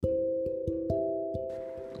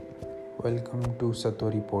Welcome to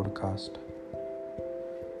Satori podcast.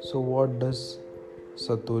 So what does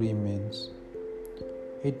Satori means?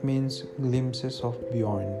 It means glimpses of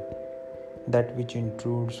beyond, that which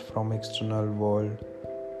intrudes from external world,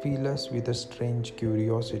 fill us with a strange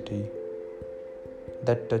curiosity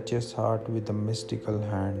that touches heart with the mystical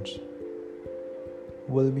hands.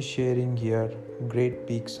 We'll be sharing here great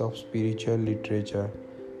peaks of spiritual literature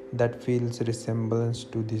that feels resemblance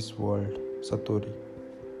to this world, Satori.